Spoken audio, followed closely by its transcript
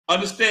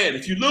understand,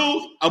 if you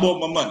lose, I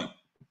want my money.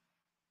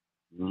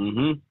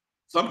 Mm-hmm.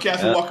 Some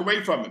cats will walk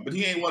away from it, but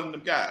he ain't one of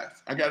them guys.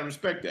 I got to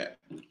respect that.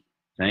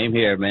 Same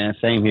here, man.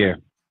 Same here.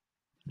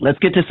 Let's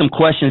get to some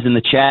questions in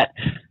the chat.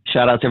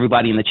 Shout out to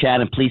everybody in the chat,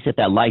 and please hit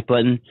that like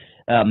button.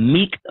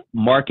 Meek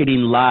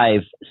Marketing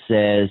Live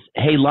says,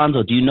 hey,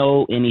 Lonzo, do you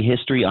know any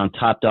history on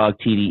Top Dog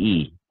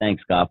TDE?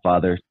 Thanks,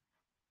 Godfather.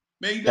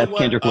 Man, you know That's what?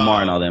 Kendrick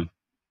Lamar and all them.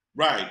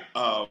 Right.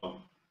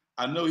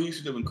 I know he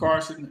used to live in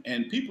Carson,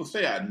 and people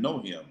say I know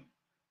him,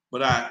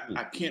 but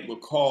I can't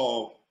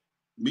recall.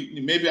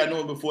 Maybe I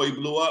know him before he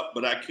blew up,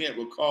 but I can't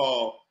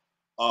recall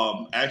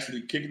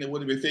actually kicking it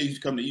with him. They say he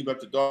used to come to Eve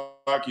After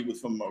Dark. He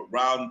was from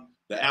around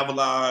the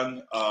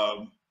Avalon,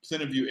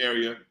 Centerview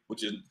area,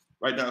 which is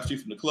right down the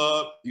street from the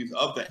club. He's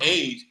of the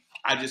age.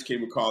 I just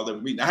can't recall ever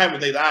meeting. I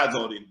haven't laid eyes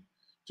on him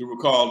to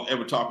recall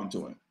ever talking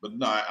to him. But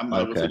no, I'm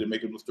not going to say they're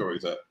making the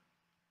stories up.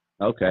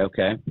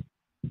 Okay.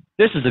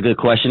 This is a good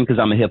question because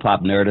I'm a hip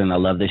hop nerd and I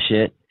love this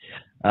shit.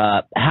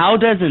 How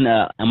does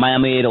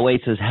Miami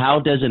 808 says, how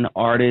does an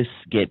artist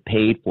get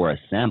paid for a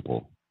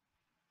sample?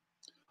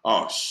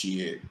 Oh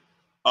shit!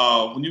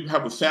 When you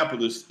have a sample,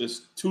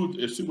 there's two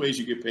ways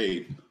you get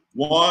paid.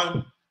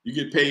 One, you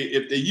get paid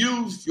if they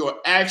use your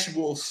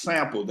actual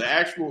sample.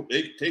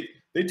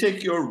 They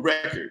take your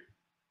record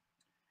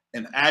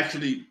and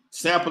actually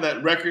sample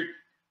that record.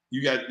 They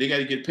got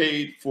to get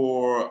paid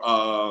for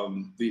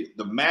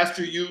the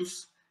master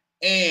use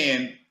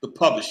and the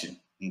publishing.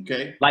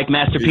 Okay, like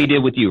Master P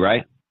did with you,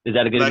 right? Is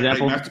that a good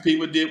example? Like Master P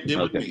did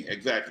with me,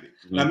 exactly.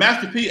 Mm-hmm. Now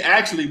Master P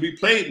actually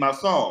replayed my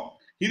song.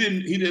 He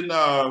didn't use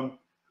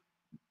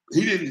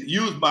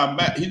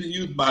my.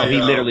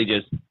 He literally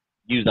just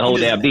used the whole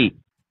damn beat.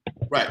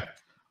 Right.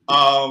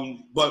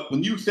 But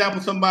when you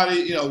sample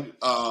somebody,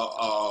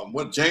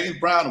 what James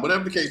Brown or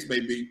whatever the case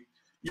may be,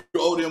 you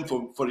owe them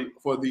for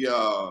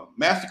the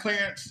master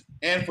clearance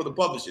and for the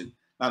publishing.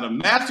 Now the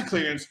master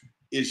clearance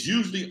is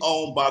usually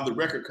owned by the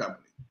record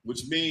company,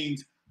 which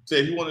means,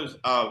 say, if you want to,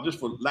 just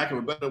for lack of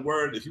a better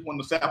word, if you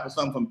want to sample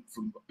something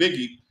from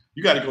Biggie,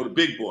 you got to go to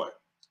Big Boy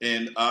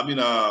and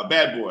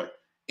Bad Boy,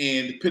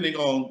 and depending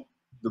on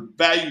the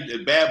value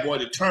that Bad Boy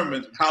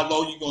determines how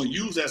long you're going to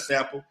use that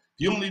sample. If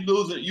you only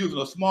using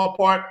a small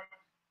part,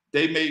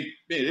 they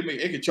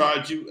can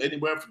charge you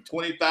anywhere from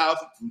 $20,000,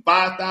 from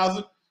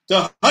 $5,000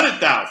 to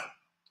 $100,000.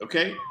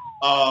 Okay.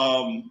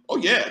 Oh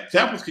yeah,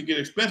 samples can get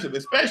expensive,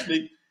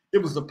 especially if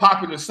it was a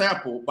popular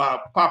sample by a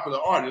popular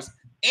artist,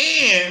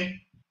 and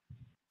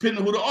depending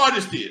on who the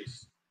artist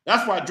is.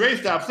 That's why Dre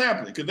stopped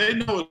sampling, because they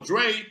know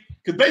Dre,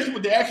 because basically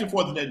what they're asking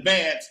for is an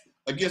advance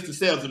against the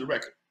sales of the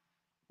record.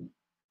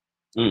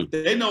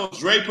 They know if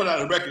Dre put out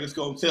a record, it's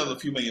going to sell a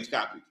few million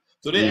copies.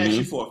 So they ask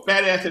you for a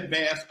fat ass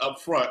advance up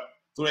front,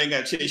 so they ain't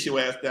got to chase your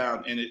ass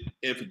down. And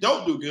if it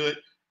don't do good,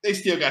 they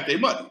still got their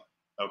money.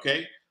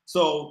 Okay?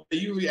 So they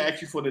usually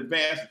ask you for an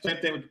advance. Same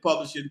thing with the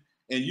publishing.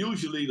 And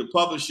usually the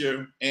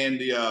publisher and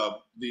the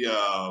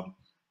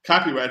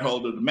copyright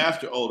holder, the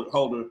master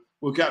holder,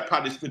 will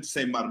probably spend the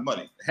same amount of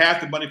money.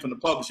 Half the money from the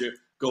publisher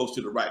goes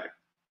to the writer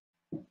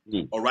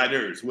or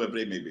writers, whoever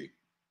they may be.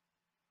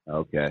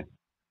 Okay.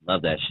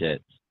 Love that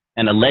shit.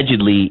 And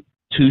allegedly,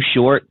 Too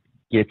Short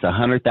gets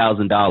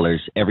 $100,000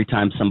 every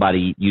time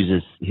somebody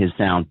uses his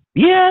sound,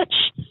 bitch.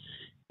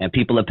 And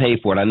people have paid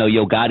for it. I know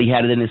Yo Gotti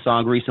had it in his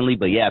song recently,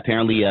 but yeah,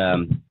 apparently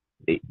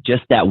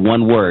just that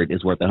one word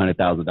is worth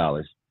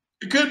 $100,000.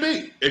 It could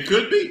be. It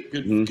could be.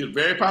 Could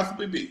very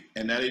possibly be.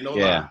 And that ain't no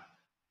lie.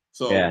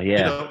 So,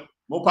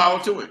 more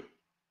power to it.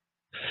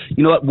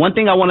 You know what? One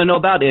thing I want to know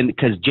about, and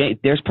because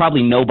there's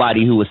probably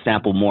nobody who was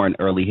sampled more in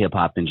early hip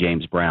hop than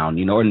James Brown,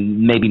 or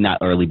maybe not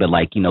early, but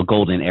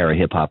golden era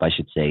hip hop, I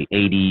should say,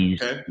 80s,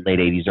 late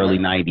 80s, early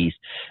 90s.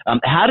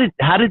 How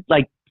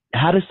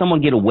does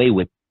someone get away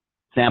with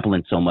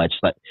sampling so much?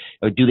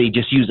 Or do they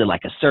just use it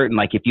like a certain,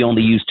 if you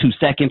only use 2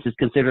 seconds, it's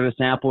considered a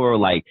sample, or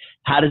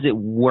how does it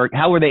work?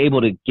 How were they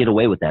able to get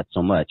away with that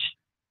so much?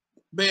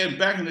 Man,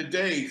 back in the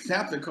day,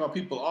 sampling caught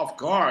people off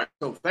guard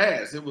so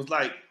fast. It was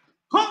like,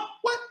 huh?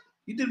 What?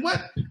 You did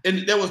what?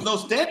 And there was no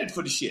standard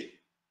for the shit.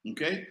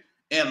 Okay?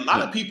 And a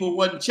lot of people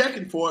wasn't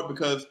checking for it,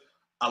 because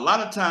a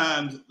lot of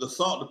times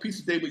the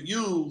pieces they would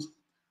use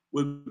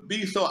would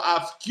be so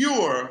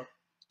obscure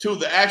to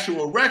the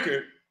actual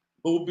record,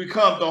 but would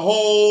become the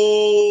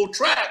whole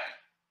track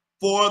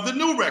for the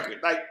new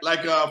record.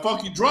 Like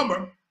Funky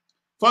Drummer.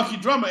 Funky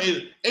Drummer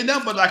ain't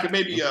nothing but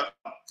maybe a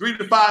 3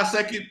 to 5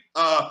 second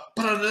that's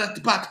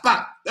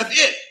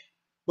it.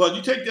 But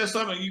you take that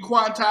song and you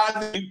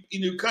quantize it,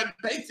 you cut and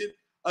paste it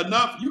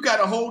enough, you got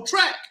a whole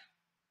track.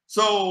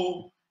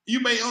 So you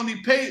may only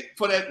pay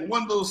for that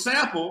one little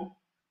sample,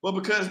 but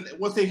because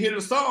once they hear the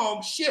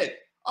song,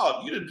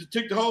 you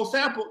took the whole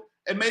sample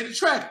and made a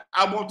track.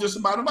 I want this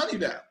amount of money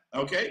now.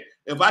 Okay?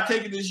 If I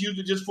take it as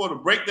usually just for the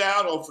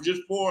breakdown or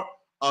just for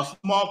a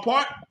small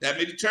part, that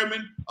may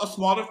determine a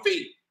smaller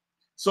fee.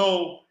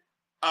 So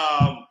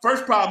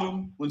first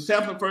problem, when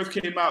sampling first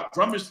came out,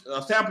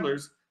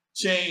 samplers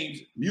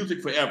changed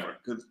music forever,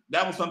 because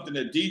that was something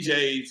that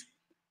DJs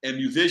and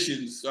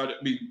musicians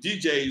when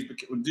DJs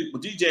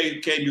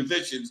became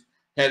musicians,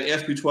 had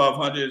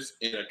SP1200s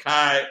and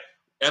Akai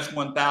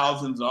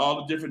S1000s and all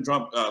the different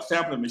drum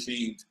sampling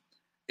machines.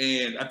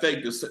 And I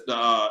think the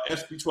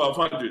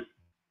SP1200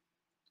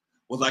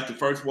 was like the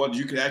first one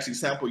you could actually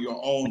sample your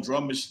own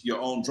drum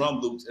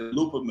loops and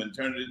loop them and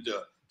turn it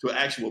into an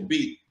actual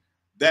beat.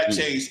 That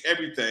changed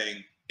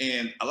everything.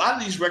 And a lot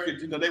of these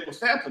records, they were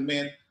sampling,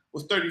 man,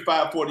 was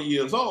 35, 40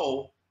 years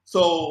old.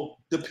 So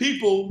the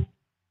people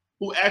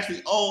who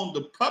actually owned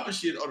the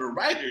publishing or the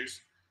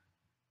writers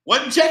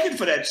wasn't checking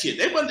for that shit.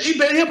 They wasn't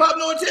paying hip hop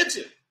no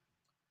attention.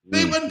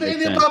 They wasn't paying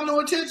hip hop no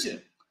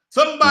attention.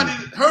 Somebody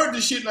heard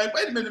the shit like,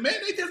 wait a minute, man,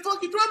 they just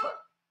fucking drummer.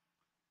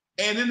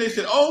 And then they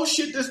said, oh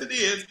shit, this it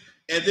is.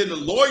 And then the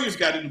lawyers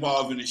got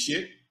involved in the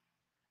shit.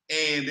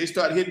 And they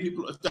started hitting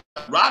people, started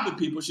robbing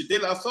people. Shit, De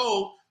La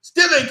Soul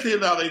still ain't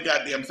cleared out their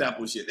goddamn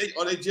sample shit.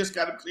 They just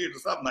got them cleared or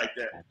something like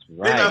that. That's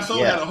right. De La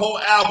Soul had a whole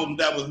album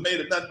that was made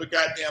of nothing but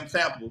goddamn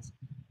samples.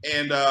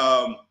 And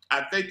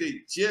I think they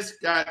just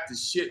got the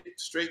shit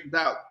straightened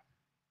out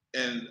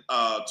and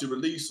to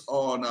release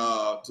on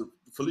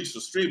for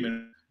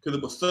streaming because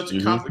it was such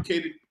a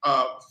complicated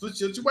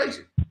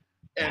situation.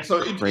 And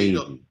so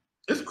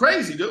it's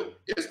crazy, dude.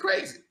 It's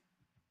crazy.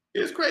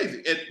 It's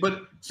crazy.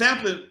 But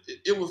sampling,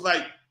 it was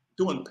like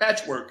doing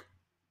patchwork,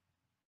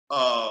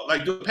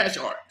 like doing patch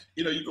art.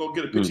 You go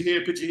get a picture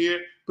here,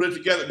 put it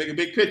together, make a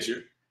big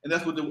picture, and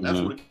that's what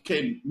it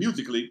came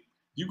musically.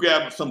 You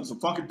grab some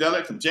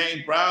Funkadelic, some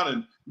James Brown,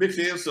 and mix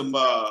in some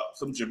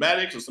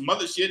dramatics or some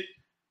other shit.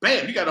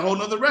 Bam, you got a whole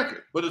nother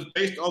record. But it's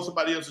based on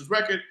somebody else's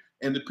record,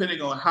 and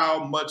depending on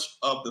how much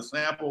of the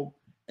sample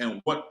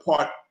and what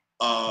part,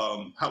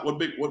 how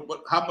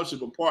much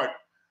of a part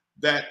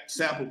that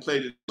sample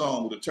played in the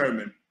song will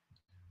determine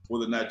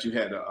whether or not you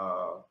had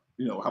how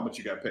much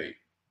you got paid.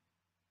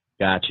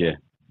 Gotcha.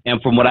 And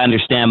from what I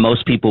understand,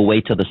 most people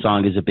wait till the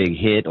song is a big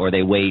hit, or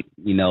they wait,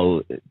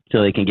 till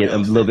they can get a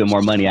little bit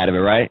more money out of it,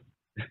 right?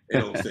 They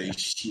don't say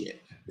shit.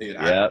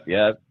 Yep.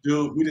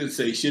 Dude, we didn't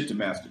say shit to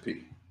Master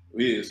P.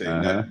 We didn't say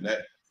nothing.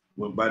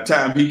 When by the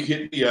time he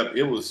hit me up,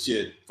 it was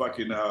shit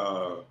fucking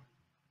damn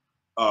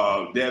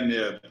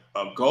near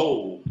a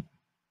goal.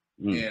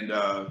 And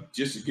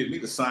just to get me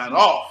to sign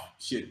off,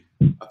 shit,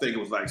 I think it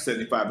was like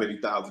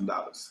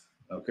 $75,000-$80,000.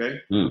 Okay.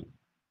 And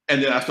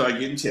then I started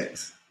getting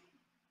checks.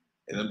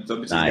 And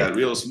some got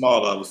real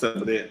small all of a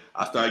sudden, but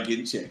I started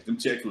getting checks. Them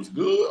checks was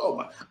good. Oh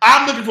my!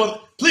 I'm looking for.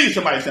 Please,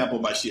 somebody sample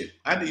my shit.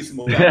 I need some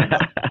more.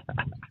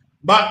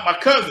 my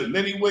cousin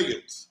Lenny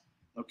Williams.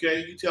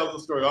 Okay, he tells the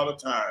story all the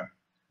time.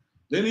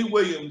 Lenny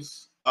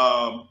Williams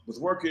was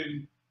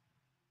working,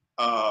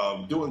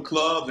 doing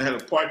clubs and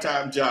had a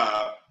part-time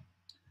job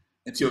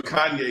until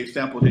Kanye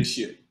sampled his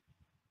shit.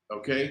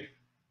 Okay,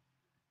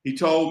 he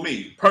told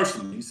me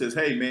personally. He says,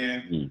 "Hey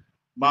man."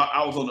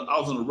 I was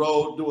on the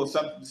road doing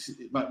something.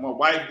 My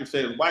wife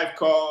said, his wife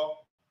called,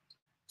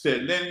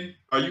 said, Lenny,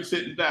 are you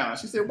sitting down?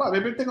 She said, wow,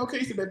 everything okay?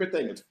 He said,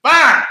 everything is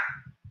fine.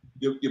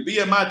 Your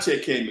BMI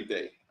check came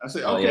today. I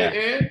said, okay,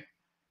 Ed.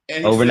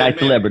 And he overnight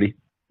said, celebrity.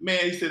 Man,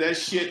 he said that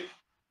shit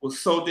was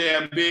so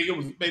damn big. It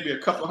was maybe a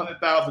couple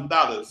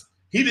 $100,000.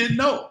 He didn't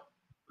know.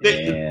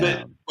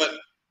 But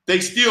they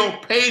still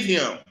paid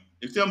him.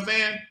 You see what I'm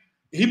saying?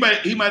 He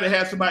might have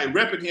had somebody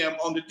repping him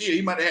on the deal.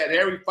 He might have had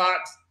Harry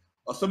Fox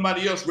or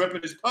somebody else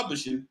repping his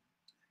publishing,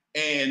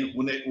 and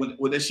when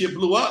that shit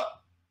blew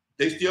up,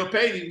 they still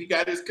paid him. He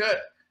got his cut,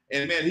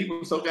 and man, he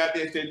was so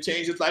goddamn it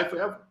changed his life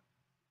forever.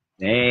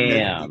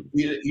 Damn.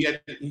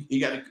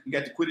 He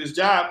got to quit his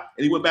job,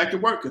 and he went back to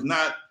work because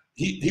now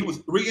he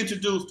was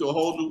reintroduced to a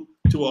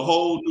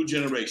whole new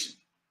generation.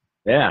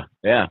 Yeah.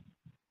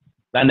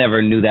 I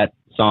never knew that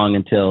song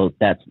until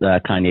that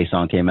Kanye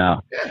song came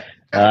out. Yeah.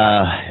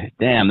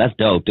 Damn, that's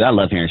dope, dude. I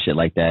love hearing shit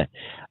like that.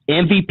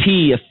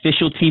 MVP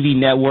Official TV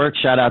Network,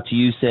 shout out to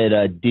you,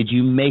 said, did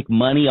you make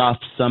money off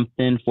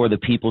something for the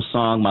People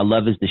song, My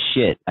Love Is the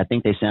Shit? I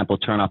think they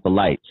sampled Turn Off the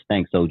Lights.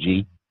 Thanks, OG.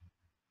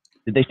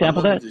 Did they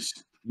sample that?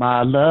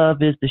 My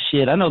Love Is the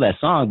Shit. I know that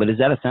song, but is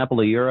that a sample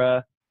of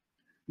your...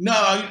 No,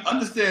 I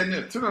understand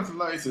that. Turn Off the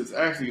Lights is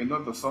actually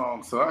another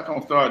song, so I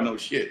can't start no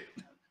shit.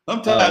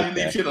 Sometimes you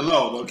leave shit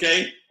alone,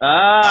 okay?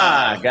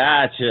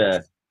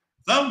 Gotcha.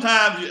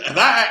 Sometimes, and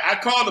I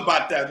called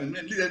about that, and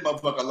leave that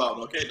motherfucker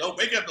alone, okay? Don't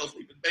make up no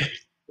sleeping baby.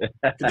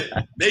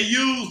 They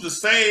use the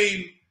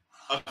same,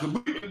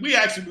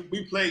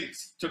 we played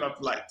Turn Off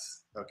the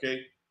Lights,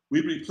 okay?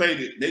 We replayed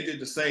it. They did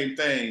the same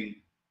thing.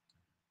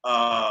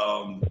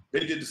 They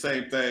did the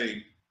same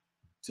thing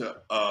to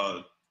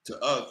us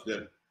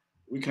that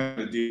we kind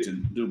of did to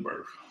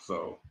Newburgh.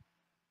 So,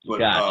 but,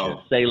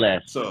 gotcha. Say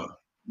less. So,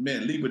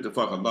 man, leave it the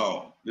fuck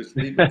alone. Just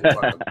leave it the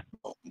fuck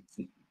alone.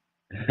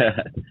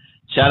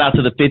 Shout out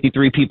to the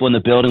 53 people in the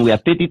building. We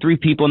have 53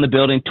 people in the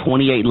building,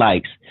 28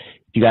 likes.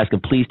 If you guys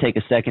could please take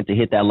a second to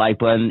hit that like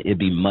button, it'd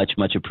be much,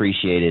 much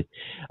appreciated.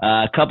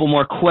 A couple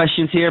more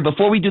questions here.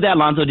 Before we do that,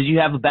 Lonzo, did you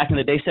have a back in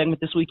the day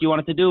segment this week you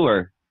wanted to do,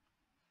 or?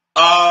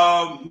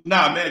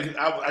 Nah, man,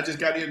 I just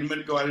got in a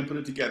minute ago. I didn't put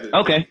it together.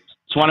 Okay.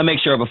 Just want to make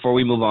sure before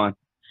we move on.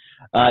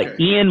 Okay.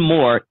 Ian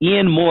Moore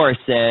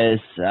says,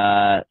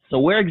 so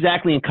where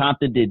exactly in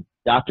Compton did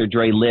Dr.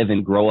 Dre live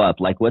and grow up?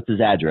 Like, what's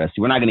his address?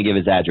 We're not going to give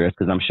his address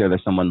because I'm sure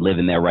there's someone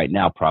living there right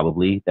now,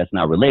 probably that's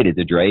not related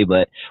to Dre.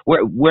 But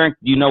where do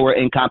you know where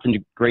in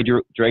Compton Dre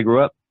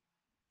grew up?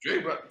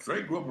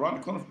 Dre grew up around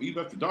the corner from Eve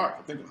After Dark.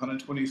 I think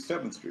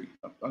 127th Street,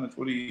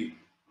 128th,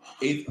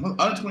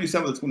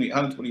 127th,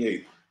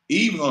 128th.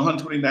 Even on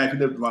 129th, he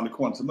lived around the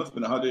corner. So it must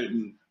have been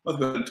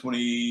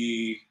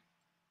 120,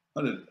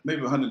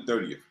 maybe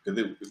 130th, because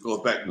it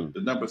goes back.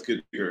 The numbers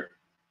could be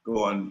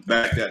going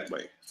back that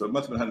way. So it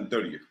must have been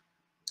 130th.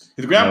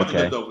 His grandmother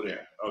lived over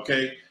there.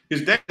 Okay,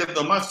 his dad lived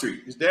on my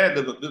street. His dad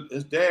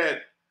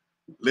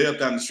lived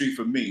down the street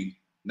from me.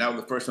 And that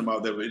was the first time I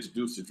was ever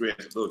introduced to Dre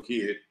as a little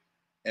kid.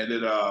 And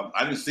then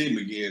I didn't see him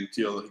again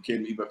until he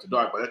came to Eve After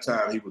Dark. By that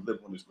time, he was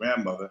living with his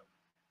grandmother.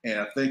 And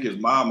I think his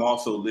mom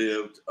also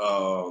lived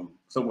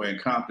somewhere in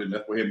Compton.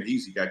 That's where him and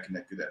Eazy got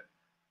connected at.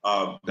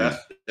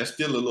 That's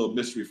still a little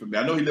mystery for me.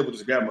 I know he lived with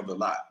his grandmother a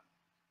lot.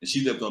 And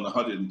she lived on the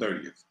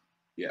 130th.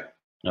 Yeah.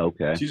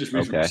 Okay. She just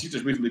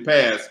recently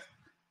passed.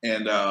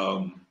 And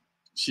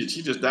she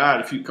just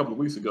died a couple of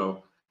weeks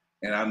ago.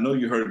 And I know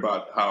you heard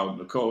about how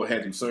Nicole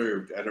had him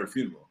served at her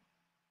funeral.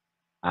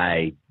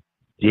 I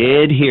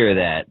did hear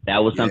that.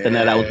 That was something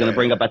that I was going to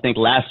bring up, I think,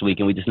 last week,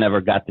 and we just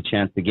never got the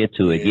chance to get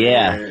to it.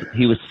 Yeah,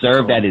 he was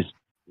served at his.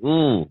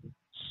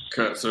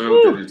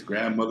 Served at his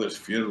grandmother's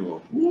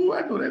funeral. Ooh,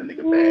 I know that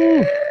nigga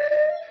bad.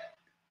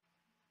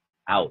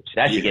 Ouch!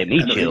 That should get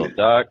me killed,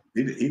 dog.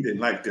 He didn't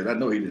like that. I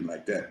know he didn't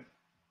like that.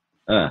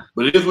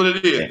 But it is what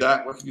it is,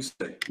 Doc. What can you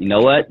say? You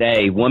know what?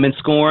 Hey, woman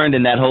scorned,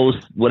 and that whole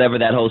whatever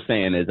that whole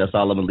saying is. That's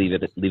all I'm gonna leave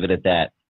it at that.